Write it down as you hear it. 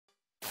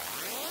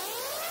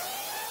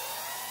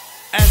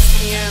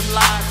SBM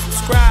Live,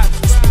 subscribe,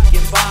 we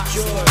speaking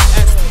boxing.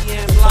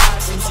 SBM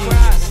Live,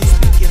 subscribe, we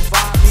speaking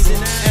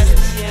boxing.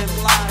 SBM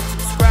Live,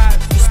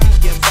 subscribe, we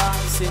speaking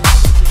boxing.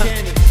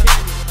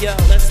 Kenneth, yo,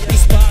 let's be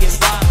speaking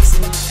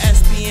boxing.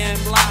 SBM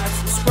Live,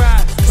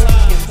 subscribe, we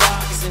speaking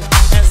boxing.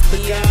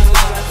 SBM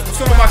Live, What's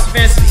going on, boxing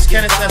fans? This is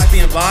Kenneth,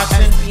 SBM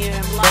Boxing.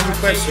 Friend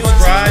request,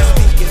 subscribe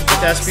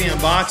with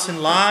SBM Boxing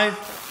Live.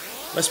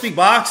 Let's speak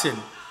boxing.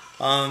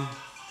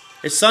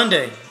 It's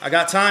Sunday. I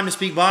got time to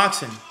speak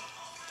boxing.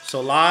 So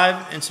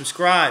live and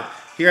subscribe.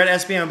 Here at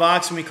SBM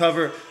Boxing, we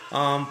cover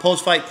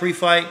post-fight,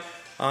 pre-fight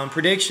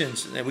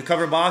predictions. We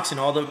cover boxing,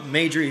 all the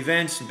major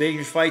events,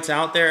 major fights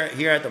out there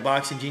here at the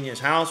Boxing Genius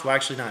house. Well,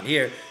 actually not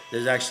here. This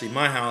is actually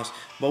my house.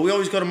 But we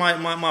always go to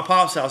my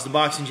pop's house, the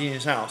Boxing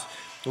Genius house,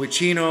 with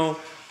Chino,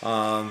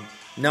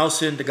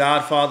 Nelson, the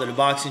Godfather, the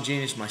Boxing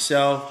Genius,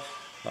 myself,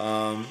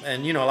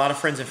 and, you know, a lot of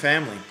friends and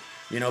family.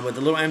 You know, but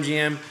the little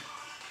MGM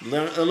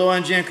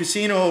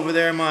casino over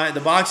there,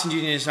 the Boxing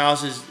Genius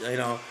house is, you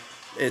know,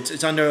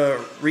 it's under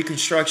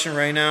reconstruction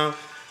right now.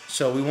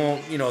 So we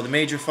won't, you know, the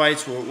major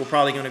fights, we're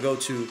probably going to go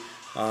to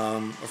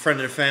a friend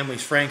of the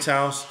family's, Frank's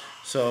house.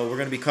 So we're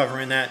going to be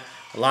covering that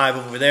live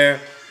over there.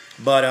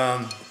 But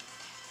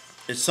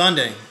it's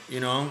Sunday,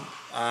 you know.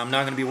 I'm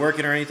not going to be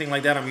working or anything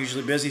like that. I'm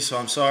usually busy, so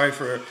I'm sorry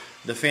for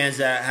the fans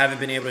that haven't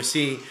been able to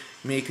see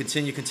me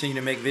continue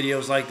to make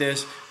videos like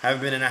this.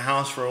 Haven't been in the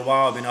house for a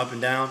while. I've been up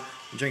and down.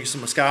 I'm drinking some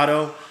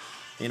Moscato,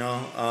 you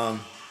know.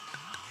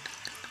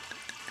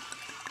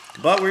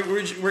 But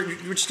we're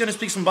just going to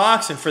speak some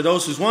boxing. For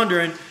those who's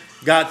wondering,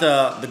 got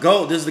the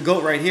GOAT. This is the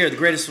GOAT right here, the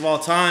greatest of all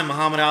time,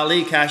 Muhammad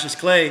Ali, Cassius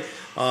Clay.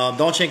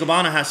 Dolce &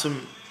 Gabbana has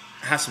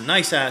some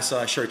nice-ass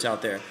shirts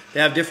out there. They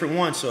have different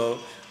ones, so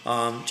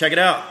check it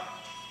out.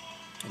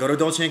 Go to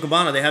Dolce &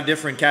 Gabbana. They have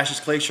different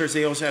Cassius Clay shirts.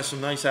 They also have some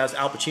nice-ass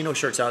Al Pacino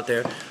shirts out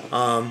there.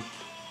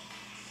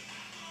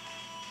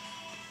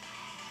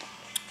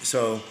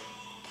 So,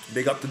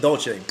 big up to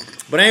Dolce.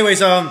 But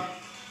anyways,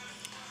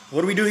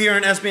 what do we do here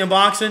in SBM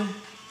Boxing?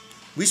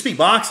 We speak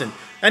boxing.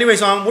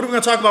 Anyways, what are we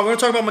going to talk about? We're going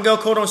to talk about Miguel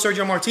Cotto and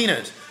Sergio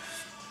Martinez.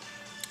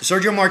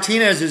 Sergio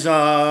Martinez is,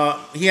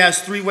 he has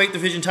 3 weight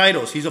division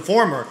titles. He's a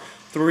former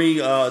 3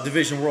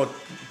 division world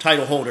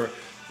title holder.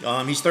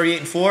 He's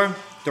 38-4,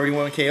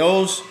 31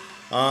 KOs.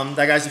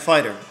 That guy's a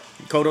fighter.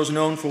 Cotto's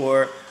known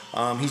for,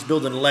 he's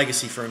building a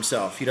legacy for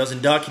himself. He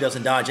doesn't duck, he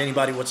doesn't dodge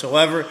anybody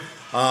whatsoever.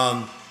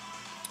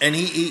 And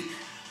he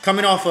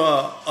coming off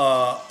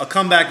a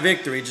comeback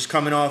victory, just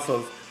coming off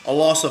of a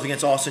loss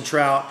against Austin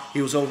Trout.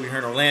 He was over here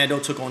in Orlando,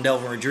 took on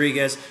Delvin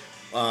Rodriguez,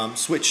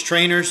 switched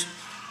trainers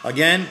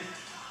again,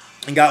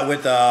 and got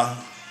with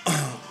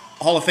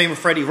Hall of Famer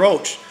Freddie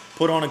Roach.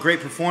 Put on a great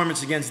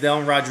performance against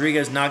Delvin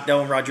Rodriguez, knocked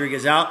Delvin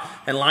Rodriguez out,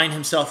 and lined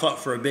himself up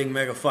for a big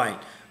mega fight.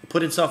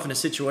 Put himself in a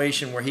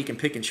situation where he can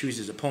pick and choose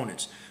his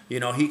opponents. You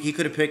know, he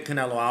could have picked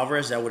Canelo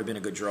Alvarez. That would have been a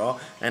good draw.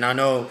 And I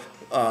know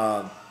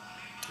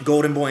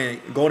Golden Boy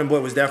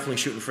was definitely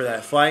shooting for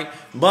that fight.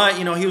 But,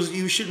 you know, he was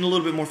shooting a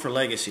little bit more for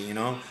legacy, you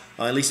know,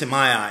 at least in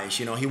my eyes.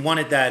 You know, he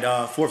wanted that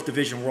 4th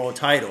Division world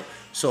title.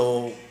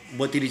 So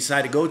what did he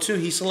decide to go to?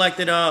 He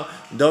selected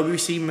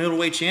WC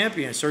middleweight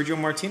champion Sergio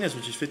Martinez,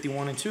 which is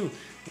 51-2, you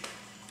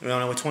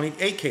know, with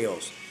 28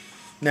 KOs.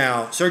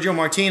 Now, Sergio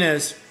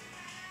Martinez,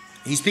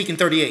 he's peaking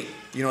 38.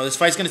 You know, this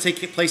fight's going to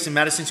take place in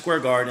Madison Square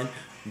Garden,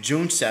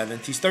 June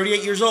 7th. He's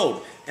 38 years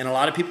old, and a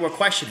lot of people are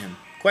questioning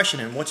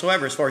him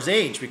whatsoever as far as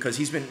age, because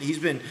he's been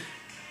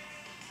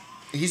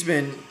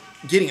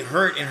getting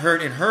hurt and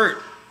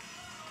hurt.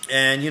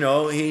 And, you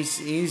know,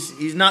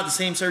 he's not the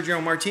same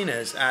Sergio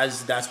Martinez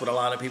as that's what a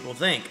lot of people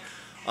think.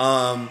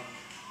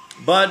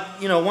 But,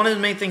 you know, one of the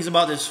main things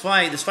about this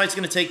fight's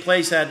going to take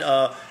place at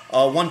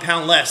 1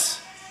 pound less.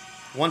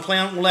 1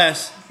 pound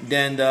less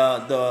than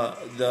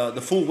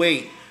the full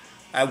weight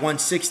at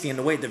 160 in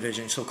the weight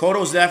division. So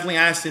Cotto's definitely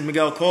asking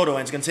Miguel Cotto,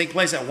 and it's going to take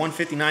place at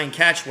 159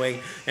 catch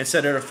weight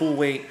instead of the full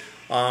weight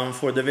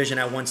for division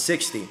at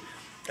 160.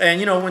 And,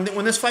 you know,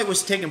 when this fight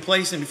was taking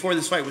place and before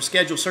this fight was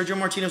scheduled, Sergio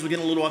Martinez was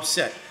getting a little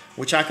upset,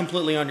 which I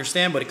completely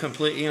understand. But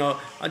you know,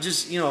 I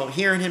just, you know,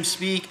 hearing him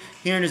speak,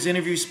 hearing his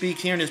interview speak,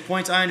 hearing his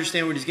points, I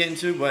understand what he's getting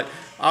to. But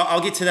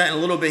I'll get to that in a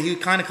little bit. He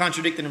kind of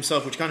contradicted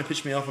himself, which kind of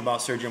pissed me off about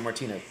Sergio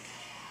Martinez.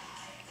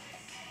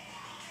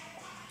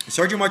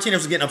 Sergio Martinez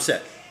was getting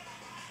upset.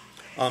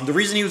 The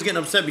reason he was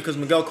getting upset because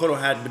Miguel Cotto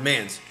had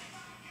demands,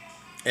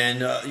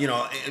 and you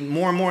know,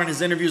 more and more in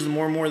his interviews, the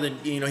more and more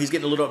that, you know, he's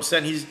getting a little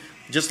upset. He's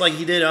just like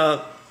he did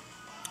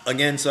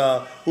against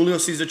Julio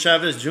Cesar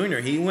Chavez Jr.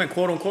 He went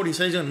quote unquote. He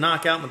said he's going to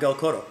knock out Miguel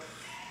Cotto.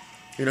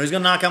 You know, he's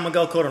going to knock out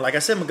Miguel Cotto. Like I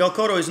said, Miguel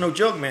Cotto is no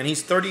joke, man.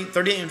 He's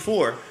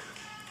 38-4,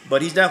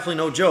 but he's definitely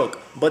no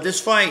joke. But this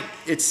fight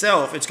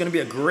itself, it's going to be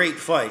a great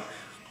fight.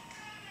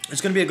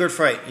 It's going to be a good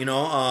fight, you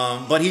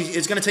know. But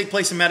it's going to take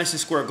place in Madison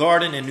Square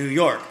Garden in New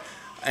York.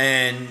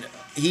 And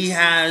he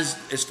has,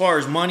 as far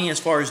as money, as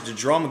far as to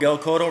draw Miguel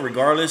Cotto,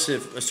 regardless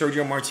if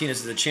Sergio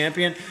Martinez is a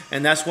champion.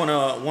 And that's one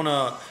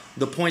of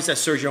the points that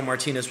Sergio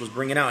Martinez was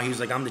bringing out. He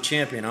was like, I'm the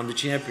champion, I'm the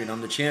champion,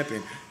 I'm the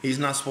champion. He's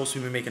not supposed to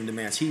be making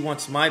demands. He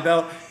wants my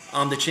belt,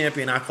 I'm the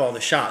champion, I call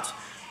the shots.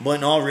 But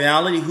in all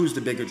reality, who's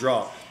the bigger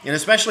draw? And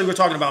especially we're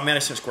talking about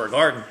Madison Square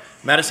Garden.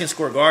 Madison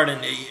Square Garden,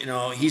 you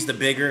know, he's the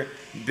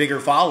bigger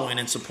following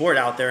and support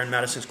out there in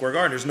Madison Square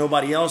Garden. There's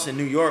nobody else in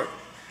New York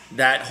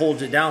that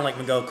holds it down like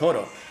Miguel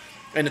Cotto.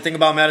 And the thing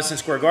about Madison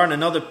Square Garden,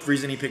 another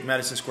reason he picked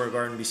Madison Square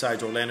Garden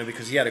besides Orlando,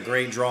 because he had a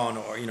great draw.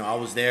 You know, I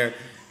was there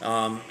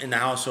in the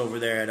house over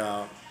there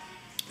at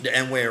the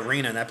Enway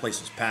Arena, and that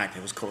place was packed.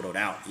 It was Cotto'd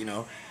out, you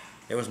know.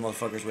 There was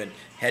motherfuckers with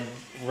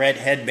red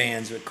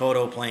headbands with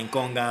Cotto playing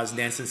congas,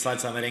 dancing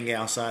salsa merengue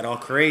outside, all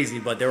crazy,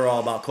 but they were all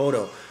about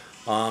Cotto.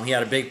 He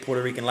had a big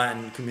Puerto Rican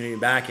Latin community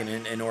back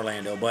in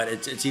Orlando, but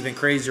it's even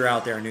crazier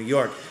out there in New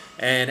York.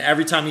 And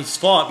every time he's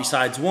fought,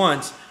 besides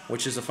once,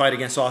 which is a fight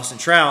against Austin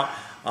Trout,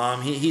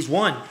 he's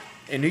won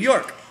in New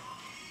York.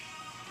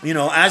 You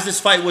know, as this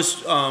fight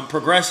was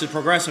progressing,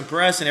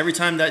 every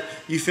time that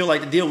you feel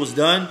like the deal was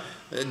done,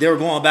 they were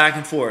going back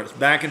and forth,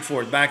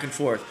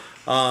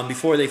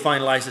 before they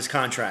finalized his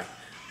contract.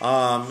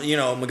 You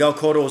know, Miguel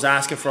Cotto was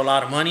asking for a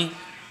lot of money,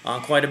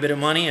 quite a bit of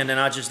money, and then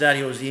not just that,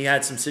 he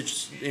had some,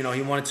 you know,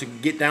 he wanted to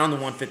get down to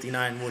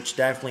 159, which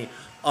definitely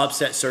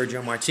upset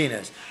Sergio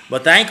Martinez.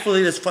 But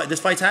thankfully, this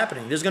fight's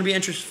happening. This is going to be an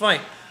interesting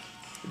fight.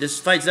 This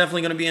fight's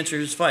definitely going to be an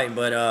interesting fight.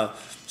 But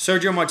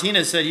Sergio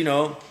Martinez said, you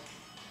know,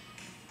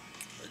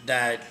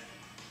 that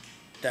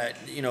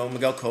you know,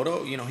 Miguel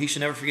Cotto, you know, he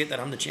should never forget that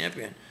I'm the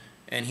champion,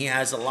 and he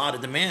has a lot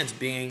of demands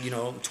being, you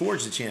know,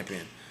 towards the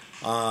champion.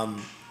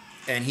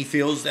 And he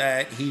feels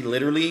that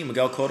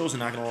Miguel Cotto's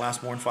not going to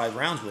last more than 5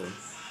 rounds with him.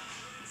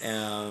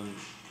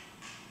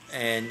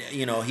 And,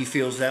 you know, he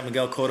feels that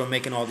Miguel Cotto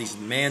making all these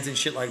demands and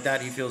shit like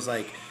that, he feels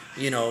like,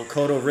 you know,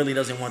 Cotto really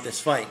doesn't want this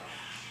fight.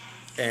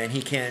 And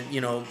he can't, you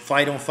know,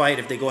 fight on fight,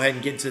 if they go ahead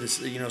and get into this,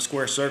 you know,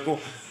 square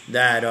circle,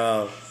 that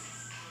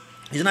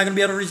he's not going to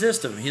be able to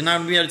resist him. He's not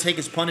going to be able to take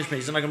his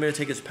punishment. He's not going to be able to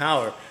take his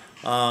power.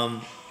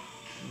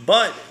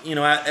 But, you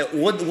know,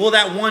 will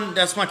that one,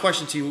 that's my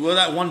question to you, will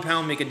that 1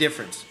 pound make a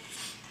difference?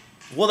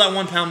 Will that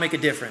 1 pound make a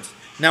difference?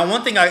 Now,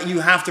 one thing you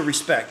have to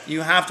respect.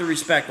 You have to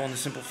respect on the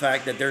simple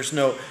fact that there's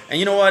no, and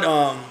you know what,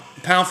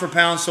 pound for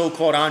pound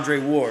so-called Andre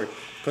Ward,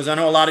 because I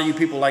know a lot of you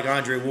people like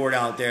Andre Ward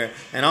out there,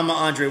 and I'm an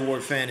Andre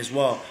Ward fan as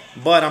well,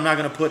 but I'm not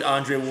going to put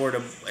Andre Ward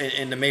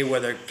in the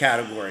Mayweather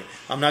category.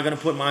 I'm not going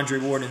to put Andre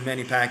Ward in the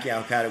Manny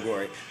Pacquiao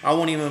category. I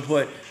won't even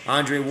put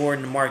Andre Ward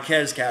in the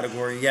Marquez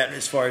category yet,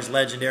 as far as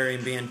legendary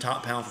and being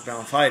top pound for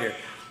pound fighter.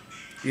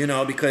 You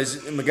know,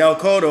 because Miguel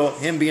Cotto,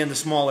 him being the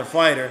smaller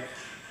fighter,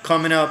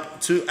 coming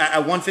up to at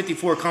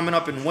 154, coming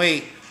up in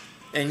weight,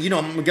 and you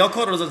know, Miguel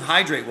Cotto doesn't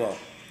hydrate well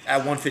at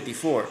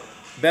 154.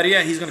 Better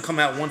yet, he's going to come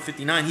out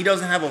 159. He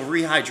doesn't have a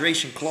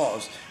rehydration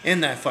clause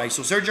in that fight.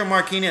 So Sergio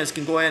Martinez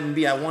can go ahead and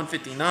be at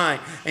 159,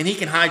 and he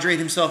can hydrate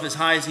himself as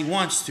high as he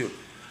wants to.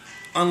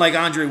 Unlike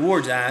Andre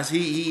Ward's ass,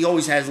 he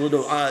always has a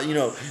little, you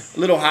know,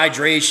 little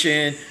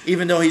hydration,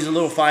 even though he's a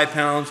little 5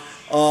 pounds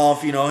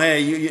off. You know,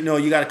 hey, you know,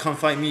 you got to come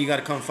fight me. You got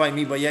to come fight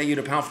me. But yeah, you're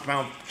the pound for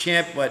pound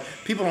champ. But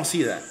people don't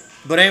see that.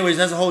 But anyways,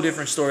 that's a whole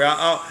different story.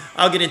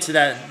 I'll get into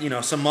that, you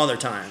know, some other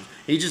time.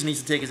 He just needs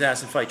to take his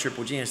ass and fight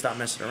Triple G and stop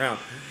messing around.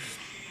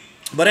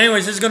 But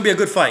anyways, this is going to be a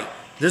good fight.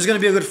 This is going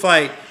to be a good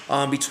fight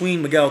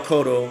between Miguel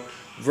Cotto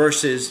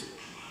versus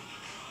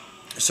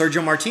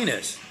Sergio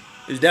Martinez.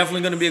 It's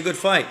definitely going to be a good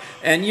fight.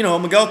 And, you know,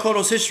 Miguel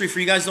Cotto's history, for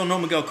you guys who don't know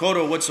Miguel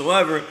Cotto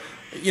whatsoever,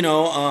 you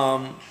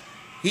know,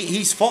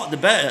 he's fought the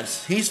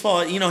best. He's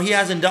fought, you know, he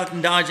hasn't ducked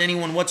and dodged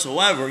anyone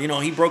whatsoever. You know,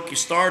 he broke your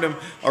stardom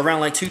around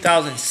like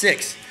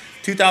 2006.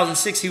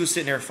 2006, he was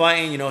sitting there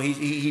fighting. You know,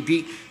 he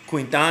beat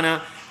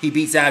Quintana. He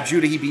beat Zab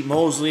Judah. He beat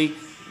Mosley.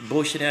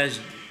 Bullshit ass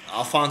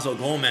Alfonso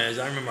Gomez.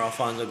 I remember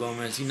Alfonso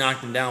Gomez. He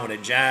knocked him down with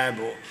a jab.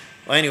 Well,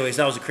 anyways,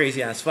 that was a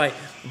crazy ass fight.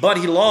 But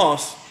he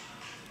lost.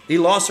 He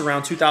lost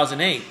around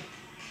 2008.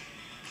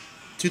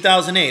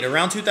 2008.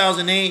 Around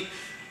 2008,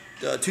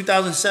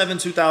 2007,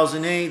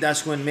 2008,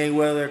 that's when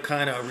Mayweather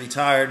kind of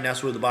retired, and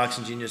that's where the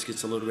boxing genius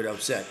gets a little bit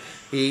upset.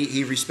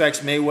 He respects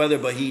Mayweather,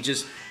 but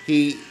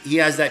he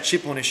has that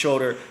chip on his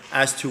shoulder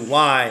as to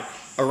why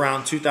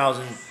around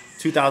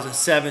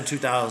 2007,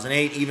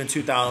 2008, even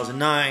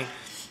 2009,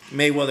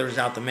 Mayweather is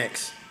out the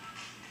mix.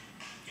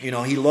 You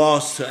know, he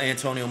lost to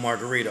Antonio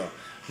Margarito.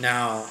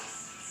 Now,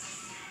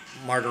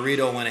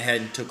 Margarito went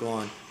ahead and took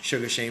on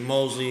Sugar Shane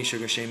Mosley.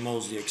 Sugar Shane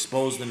Mosley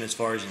exposed him as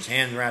far as his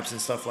hand wraps and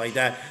stuff like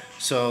that.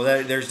 So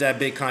there's that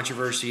big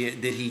controversy.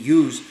 Did he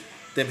use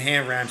them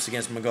hand wraps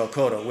against Miguel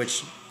Cotto,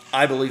 which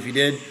I believe he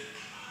did.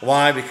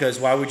 Why? Because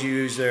why would you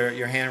use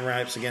your hand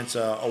wraps against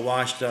a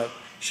washed up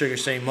Sugar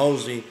Shane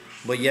Mosley,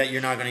 but yet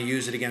you're not going to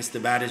use it against the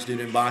baddest dude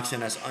in boxing,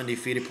 that's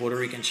undefeated Puerto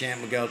Rican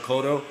champ Miguel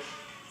Cotto?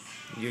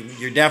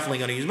 You're definitely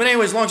going to use it. But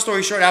anyways, long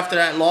story short, after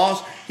that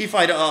loss, he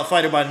fought a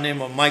fighter by the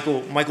name of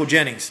Michael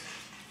Jennings.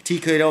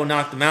 TKO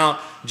knocked him out.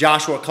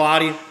 Joshua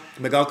Clottey.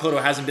 Miguel Cotto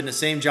hasn't been the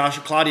same.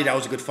 Joshua Clottey, that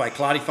was a good fight.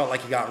 Clottey felt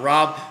like he got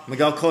robbed.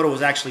 Miguel Cotto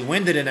was actually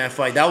winded in that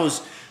fight.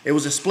 It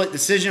was a split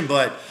decision,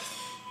 but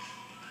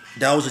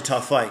that was a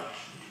tough fight.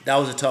 That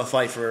was a tough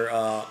fight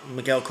for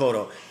Miguel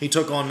Cotto. He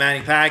took on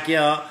Manny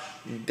Pacquiao,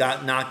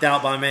 got knocked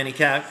out by Manny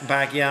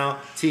Pacquiao,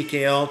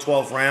 TKO,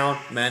 12th round.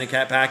 Manny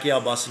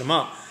Pacquiao busted him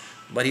up.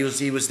 but he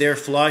was there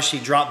flush. He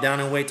dropped down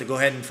in weight to go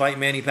ahead and fight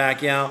Manny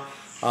Pacquiao.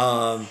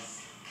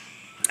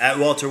 At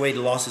welterweight,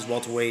 he lost his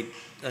welterweight,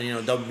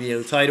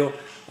 WBO title.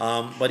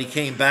 But he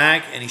came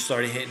back and he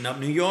started hitting up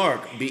New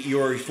York. Beat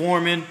Yuri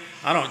Foreman.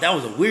 That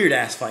was a weird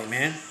ass fight,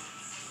 man.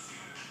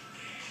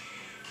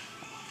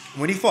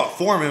 When he fought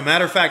Foreman,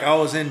 matter of fact, I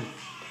was in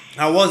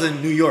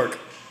New York.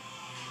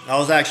 I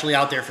was actually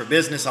out there for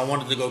business. I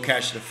wanted to go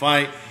catch the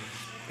fight.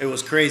 It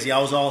was crazy. I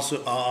was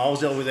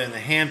over there in the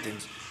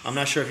Hamptons. I'm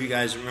not sure if you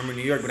guys remember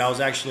New York, but I was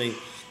actually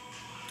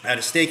at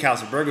a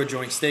steakhouse, a burger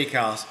joint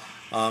steakhouse.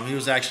 He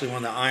was actually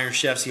one of the Iron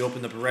Chefs. He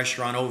opened up a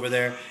restaurant over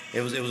there.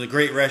 It was a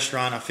great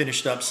restaurant. I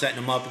finished up setting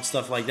him up and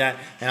stuff like that.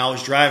 And I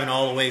was driving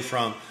all the way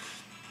from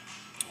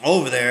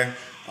over there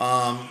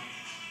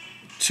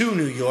to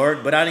New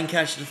York, but I didn't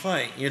catch the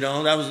fight.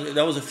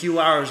 That was a few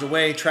hours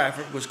away.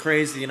 Traffic was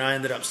crazy, and I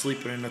ended up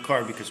sleeping in the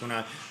car because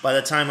by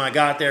the time I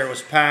got there, it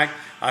was packed.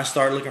 I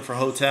started looking for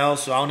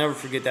hotels, so I'll never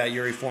forget that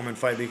Yuri Foreman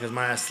fight because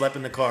my ass slept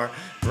in the car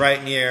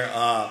right near.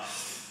 I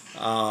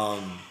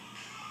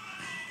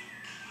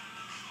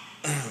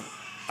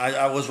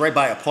was right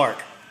by a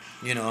park,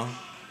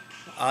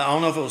 I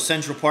don't know if it was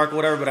Central Park or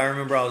whatever, but I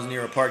remember I was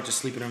near a park just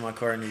sleeping in my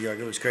car in New York.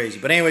 It was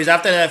crazy. But anyways,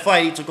 after that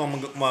fight, he took on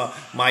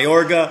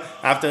Mayorga.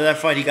 After that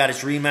fight, he got his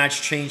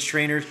rematch, changed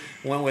trainers,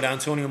 went with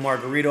Antonio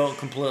Margarito,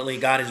 completely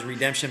got his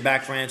redemption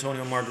back for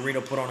Antonio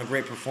Margarito, put on a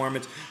great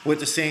performance. With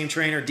the same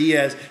trainer,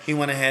 Diaz, he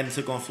went ahead and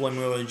took on Floyd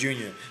Mayweather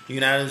Jr.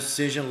 Unanimous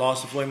decision,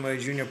 lost to Floyd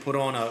Mayweather Jr., put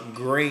on a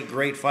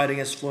great fight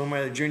against Floyd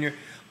Mayweather Jr.,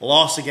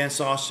 lost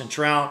against Austin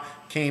Trout,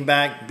 came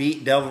back,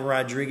 beat Delvin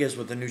Rodriguez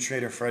with the new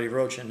trainer, Freddie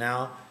Roach, and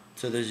now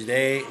to this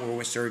day, we're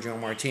with Sergio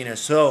Martinez.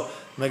 So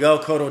Miguel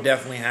Cotto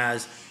definitely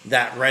has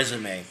that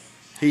resume.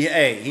 He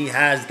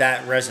has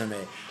that resume.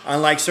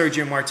 Unlike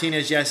Sergio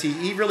Martinez, yes,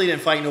 he really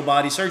didn't fight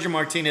nobody. Sergio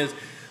Martinez,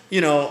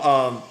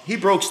 he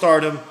broke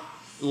stardom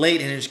late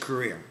in his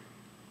career.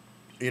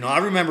 I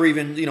remember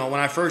even, when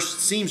I first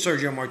seen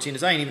Sergio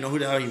Martinez, I didn't even know who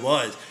the hell he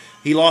was.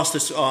 He lost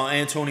to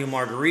Antonio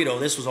Margarito.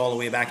 This was all the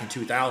way back in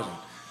 2000.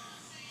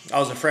 I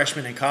was a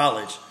freshman in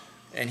college,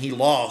 and he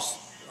lost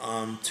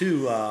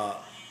to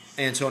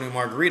Antonio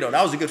Margarito.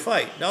 That was a good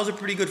fight. That was a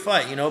pretty good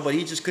fight, but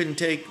he just couldn't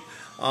take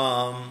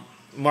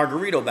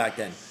Margarito back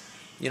then.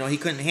 He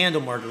couldn't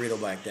handle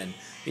Margarito back then.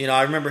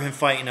 I remember him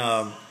fighting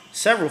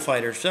several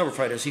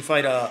fighters. He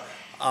fought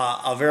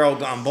Alvaro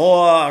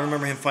Gamboa. I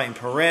remember him fighting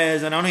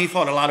Perez. And I know he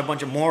fought a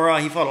bunch of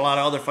Mora. He fought a lot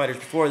of other fighters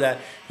before that.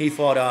 He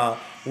fought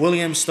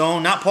William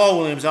Stone, not Paul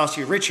Williams,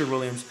 actually Richard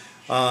Williams.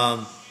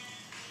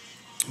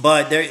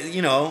 But there,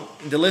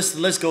 the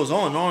list goes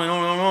on and on and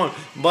on and on.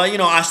 But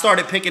I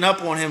started picking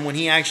up on him when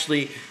he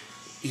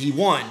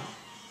won.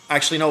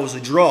 Actually, no, it was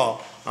a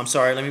draw. I'm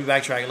sorry, let me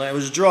backtrack. It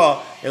was a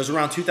draw. It was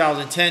around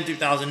 2010,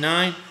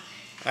 2009,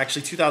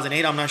 actually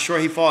 2008. I'm not sure.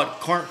 He fought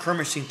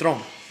Kermit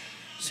Cintron.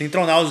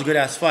 That was a good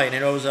ass fight,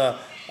 and it was a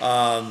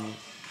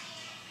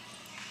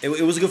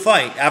it was a good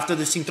fight. After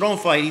the Cintron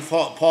fight, he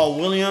fought Paul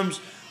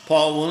Williams.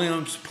 Paul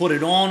Williams put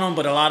it on him,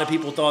 but a lot of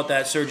people thought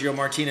that Sergio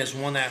Martinez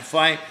won that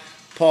fight.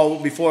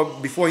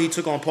 Before he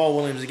took on Paul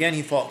Williams again,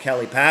 he fought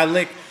Kelly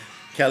Pavlik.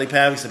 Kelly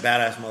Pavlik's a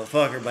badass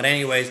motherfucker. But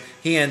anyways,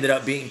 he ended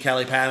up beating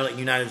Kelly Pavlik,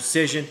 unanimous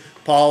decision.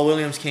 Paul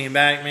Williams came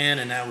back, man,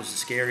 and that was the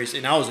scariest.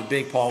 And I was a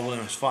big Paul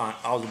Williams fan.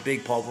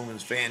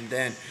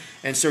 Then.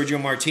 And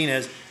Sergio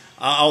Martinez,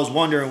 I was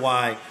wondering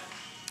why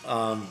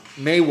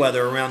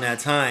Mayweather around that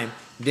time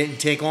didn't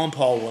take on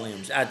Paul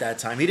Williams at that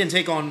time. He didn't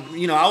take on,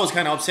 I was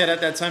kind of upset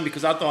at that time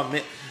because I thought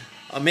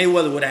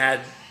Mayweather would have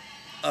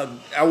had,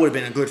 that would have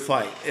been a good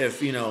fight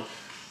if,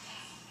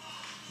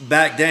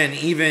 back then,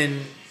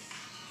 even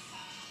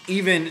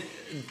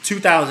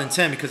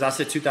 2010, because I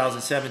said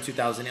 2007,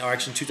 2008, or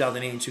actually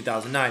 2008 and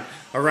 2009.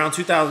 Around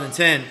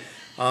 2010,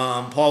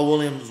 Paul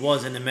Williams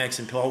was in the mix,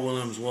 and Paul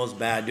Williams was a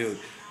bad dude.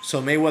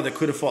 So Mayweather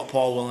could have fought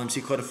Paul Williams.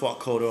 He could have fought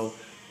Cotto,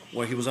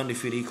 where he was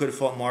undefeated. He could have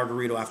fought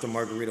Margarito after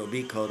Margarito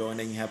beat Cotto, and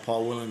then you have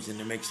Paul Williams in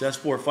the mix. That's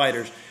 4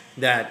 fighters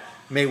that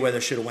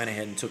Mayweather should have went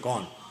ahead and took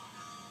on.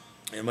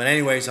 But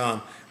anyways,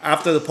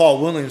 after the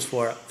Paul Williams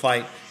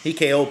fight, he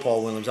KO'd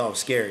Paul Williams. That was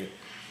scary.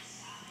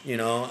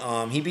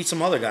 He beat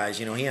some other guys.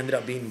 He ended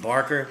up beating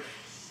Barker.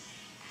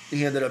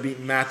 He ended up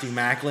beating Matthew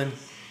Macklin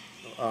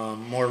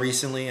more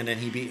recently, and then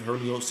he beat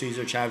Julio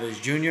Cesar Chavez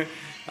Jr.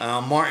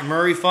 Martin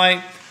Murray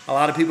fight. A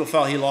lot of people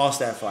felt he lost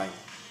that fight,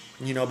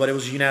 but it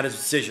was a unanimous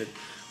decision.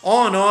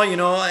 All in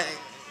all,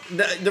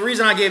 the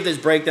reason I gave this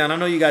breakdown, I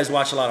know you guys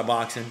watch a lot of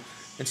boxing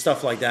and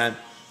stuff like that,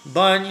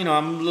 but, I'm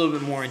a little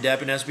bit more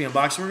in-depth in SBM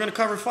Boxing. We're going to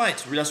cover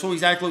fights. That's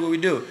exactly what we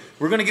do.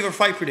 We're going to give our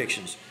fight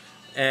predictions.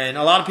 And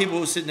a lot of people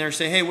will sit there and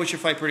say, hey, what's your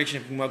fight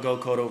prediction for Miguel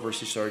Cotto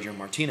versus Sergio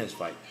Martinez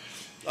fight?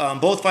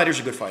 Both fighters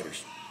are good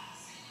fighters.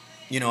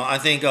 I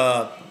think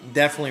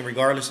definitely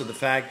regardless of the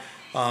fact,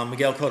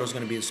 Miguel Cotto is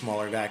going to be the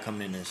smaller guy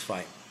coming into this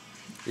fight.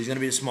 He's going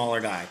to be the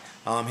smaller guy.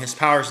 His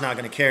power is not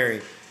going to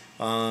carry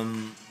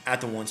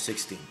at the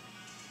 160.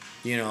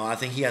 I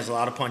think he has a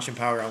lot of punching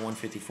power at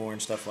 154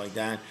 and stuff like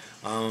that.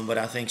 But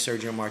I think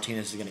Sergio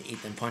Martinez is going to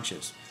eat them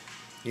punches.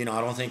 I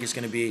don't think it's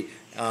going to be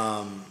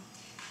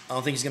I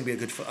don't think it's going to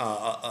be a good,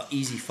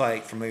 easy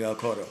fight for Miguel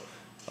Cotto.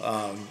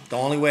 The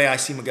only way I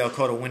see Miguel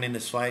Cotto winning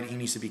this fight, he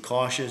needs to be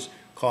cautious,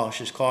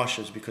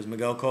 because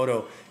Miguel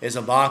Cotto is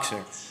a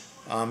boxer.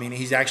 I mean,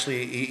 he's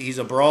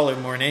a brawler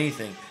more than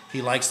anything.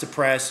 He likes to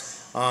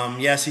press.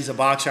 Yes, he's a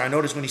boxer. I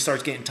noticed when he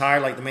starts getting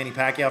tired, like the Manny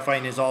Pacquiao fight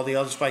and his all the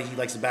other fights, he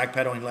likes to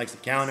backpedal and he likes to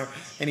counter,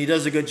 and he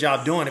does a good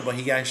job doing it, but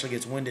he actually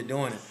gets winded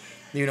doing it.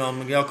 You know,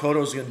 Miguel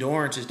Cotto's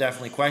endurance is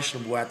definitely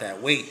questionable at that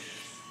weight.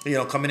 You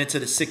know, coming into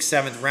the 6th,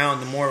 7th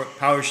round, the more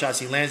power shots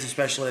he lands,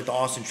 especially at the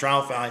Austin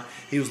Trout fight,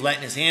 he was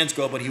letting his hands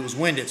go, but he was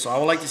winded. So I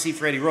would like to see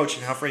Freddie Roach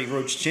and how Freddie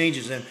Roach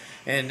changes him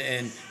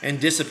and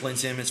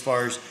disciplines him as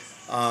far as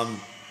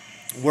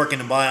working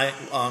the body,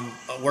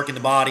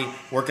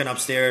 working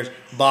upstairs,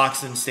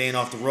 boxing, staying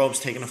off the ropes,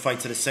 taking the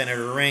fight to the center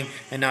of the ring,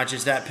 and not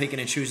just that, picking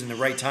and choosing the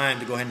right time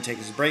to go ahead and take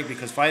his break,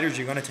 because fighters,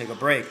 you're going to take a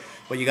break,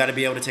 but you got to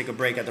be able to take a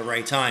break at the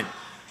right time.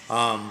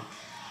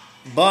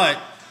 But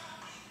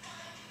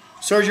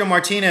Sergio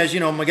Martinez, you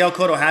know, Miguel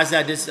Cotto has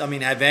that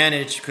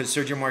advantage, because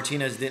Sergio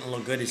Martinez didn't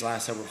look good his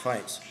last several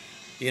fights.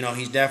 You know,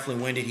 he's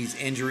definitely winded. He's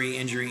injury.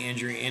 And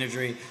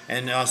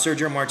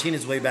Sergio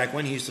Martinez, way back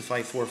when, he used to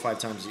fight 4 or 5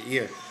 times a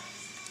year.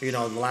 You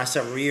know, the last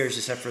several years,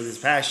 except for this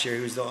past year,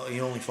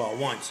 he only fought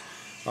once.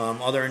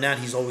 Other than that,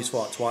 he's always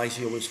fought twice.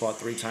 He always fought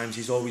 3 times.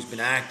 He's always been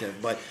active.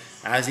 But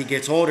as he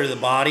gets older, the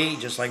body,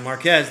 just like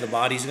Marquez, the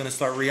body's going to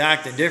start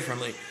reacting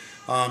differently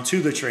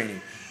to the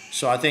training.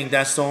 So I think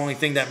that's the only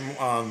thing that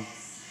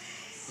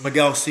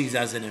Miguel sees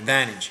as an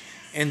advantage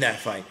in that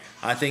fight.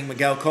 I think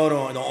Miguel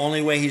Cotto, the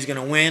only way he's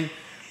going to win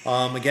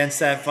against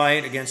that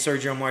fight, against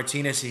Sergio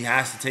Martinez, he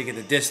has to take it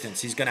the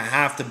distance. He's going to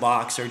have to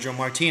box Sergio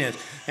Martinez.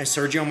 And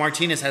Sergio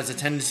Martinez has a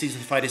tendency to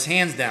fight his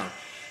hands down.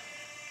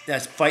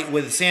 That's fight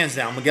with his hands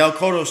down. Miguel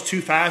Cotto's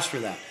too fast for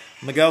that.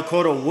 Miguel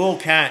Cotto will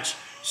catch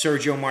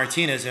Sergio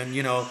Martinez, and,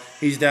 you know,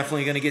 he's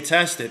definitely going to get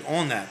tested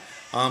on that.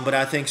 But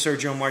I think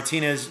Sergio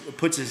Martinez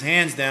puts his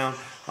hands down,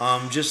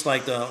 just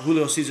like the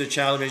Julio Cesar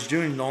Chavez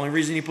Jr. The only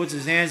reason he puts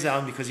his hands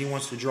down is because he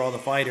wants to draw the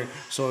fighter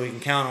so he can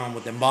count on him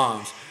with them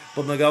bombs.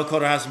 But Miguel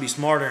Cotto has to be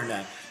smarter than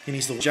that. He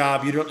needs to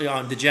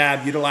utilize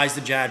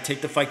the jab,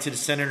 take the fight to the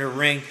center of the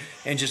ring,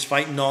 and just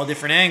fight in all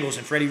different angles.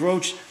 And Freddie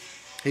Roach,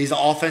 he's an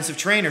offensive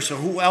trainer, so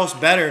who else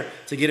better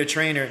to get a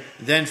trainer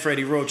than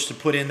Freddie Roach to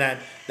put in that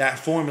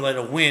formula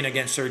to win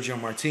against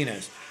Sergio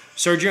Martinez?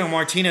 Sergio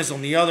Martinez,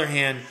 on the other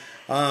hand,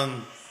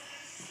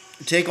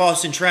 take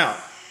Austin Trout,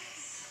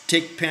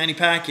 take Manny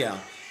Pacquiao.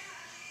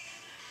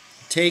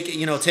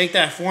 Take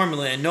that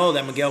formula and know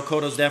that Miguel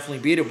Cotto is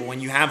definitely beatable when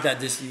you have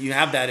that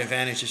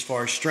advantage as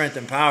far as strength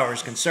and power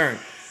is concerned.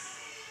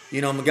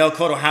 You know, Miguel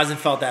Cotto hasn't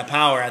felt that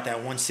power at that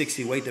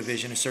 160 weight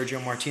division, and Sergio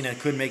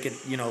Martinez could make it,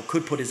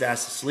 could put his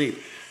ass to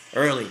sleep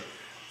early.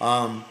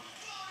 I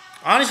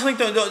honestly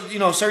think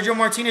Sergio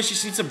Martinez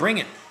just needs to bring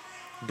it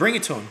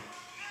to him.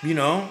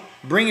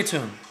 Bring it to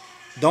him.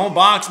 Don't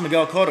box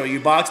Miguel Cotto.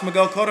 You box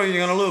Miguel Cotto,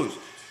 you're gonna lose.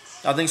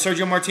 I think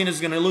Sergio Martinez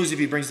is gonna lose if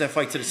he brings that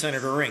fight to the center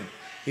of the ring.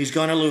 He's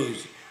going to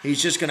lose.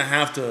 He's just going to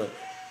have to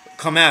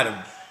come at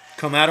him.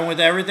 Come at him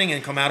with everything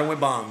and come at him with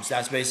bombs.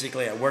 That's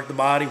basically it. Work the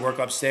body, work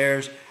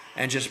upstairs,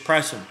 and just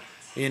press him.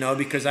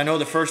 Because I know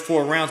the first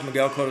 4 rounds,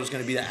 Miguel Cotto is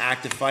going to be the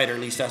active fighter. At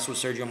least that's what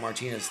Sergio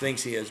Martinez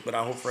thinks he is. But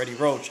I hope Freddie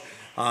Roach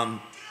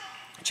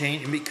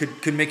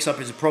could mix up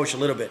his approach a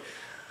little bit.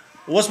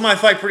 What's my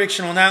fight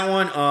prediction on that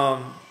one?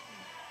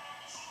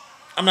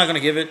 I'm not going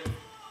to give it.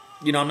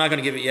 I'm not going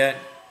to give it yet.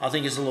 I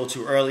think it's a little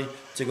too early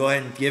to go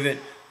ahead and give it.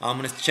 I'm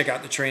going to check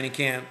out the training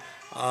camp.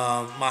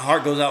 My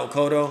heart goes out with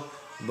Cotto,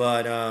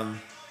 but I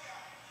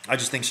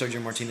just think Sergio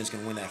Martinez is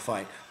going to win that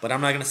fight. But I'm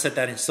not going to set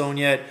that in stone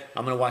yet.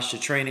 I'm going to watch the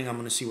training. I'm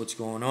going to see what's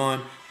going on.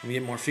 I'm going to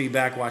get more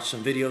feedback, watch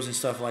some videos and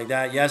stuff like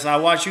that. Yes, I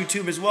watch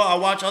YouTube as well. I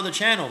watch other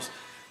channels.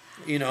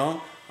 There's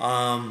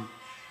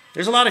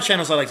a lot of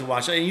channels I like to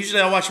watch. Usually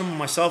I watch them on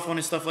my cell phone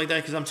and stuff like that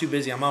because I'm too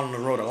busy. I'm out on the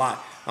road a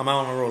lot.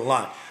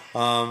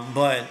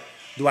 But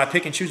do I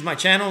pick and choose my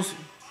channels?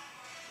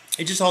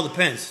 It just all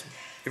depends.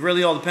 It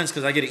really all depends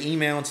because I get an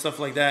email and stuff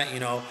like that.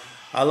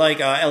 I like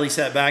Ellie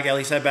Setback.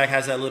 Ellie Setback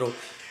has that little,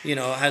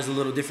 has a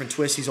little different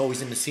twist. He's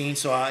always in the scene.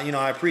 So,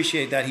 I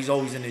appreciate that. He's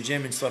always in the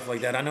gym and stuff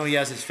like that. I know he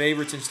has his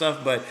favorites and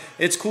stuff, but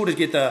it's cool to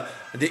get the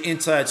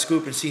inside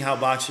scoop and see how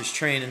boxers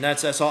train. And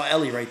that's all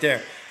Ellie right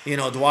there.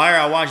 Dwyer,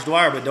 I watch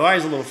Dwyer, but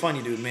Dwyer's a little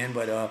funny dude, man.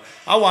 But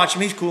I watch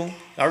him. He's cool.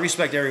 I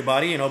respect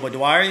everybody, But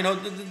Dwyer,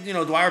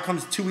 Dwyer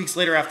comes 2 weeks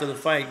later after the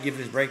fight, giving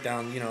his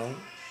breakdown,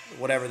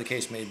 whatever the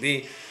case may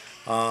be.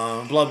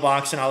 Blood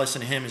Boxing, I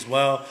listen to him as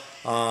well.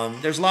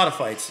 There's a lot of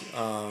fights.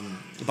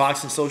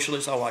 Boxing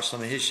Socialist, I watch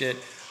some of his shit.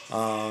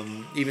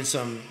 Even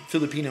some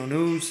Filipino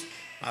news,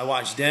 I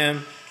watch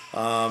them.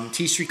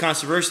 T Street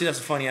Controversy, that's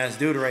a funny ass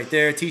dude right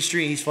there. T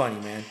Street, he's funny,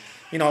 man.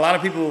 A lot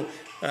of people,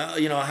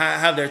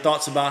 have their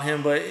thoughts about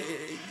him, but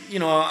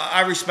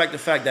I respect the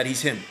fact that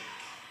he's him.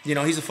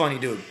 He's a funny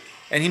dude,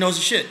 and he knows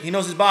his shit. He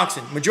knows his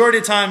boxing. Majority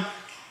of the time,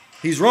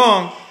 he's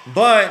wrong,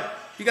 but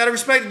you gotta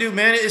respect the dude,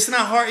 man. It's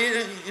not hard.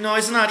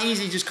 It's not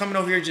easy just coming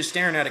over here just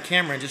staring at a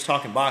camera and just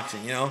talking boxing.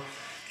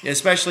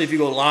 Especially if you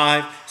go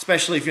live,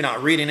 especially if you're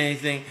not reading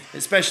anything,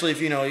 especially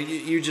if, you know,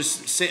 you're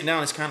just sitting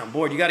down, it's kind of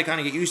bored. You got to kind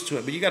of get used to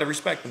it, but you got to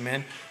respect him,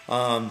 man.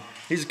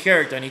 He's a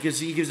character, and he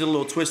gives it a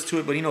little twist to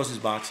it, but he knows his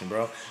boxing,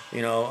 bro.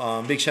 You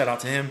know, big shout out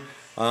to him.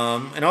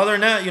 And other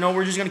than that, you know,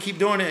 we're just going to keep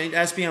doing it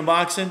at SBM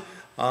Boxing.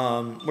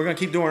 We're going to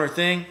keep doing our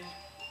thing.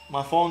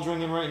 My phone's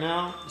ringing right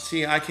now.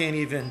 See, I can't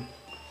even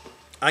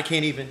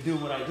do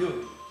what I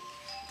do.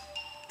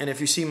 And if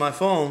you see my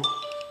phone,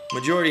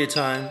 majority of the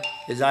time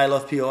is I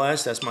Love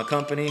POS. That's my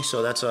company.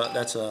 So that's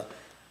the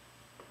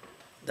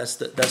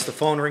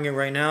phone ringing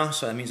right now.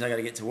 So that means I got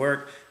to get to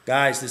work.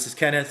 Guys, this is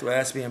Kenneth with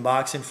SBM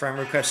Boxing. Friend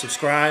request,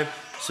 subscribe.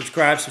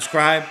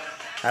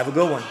 Have a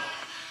good one.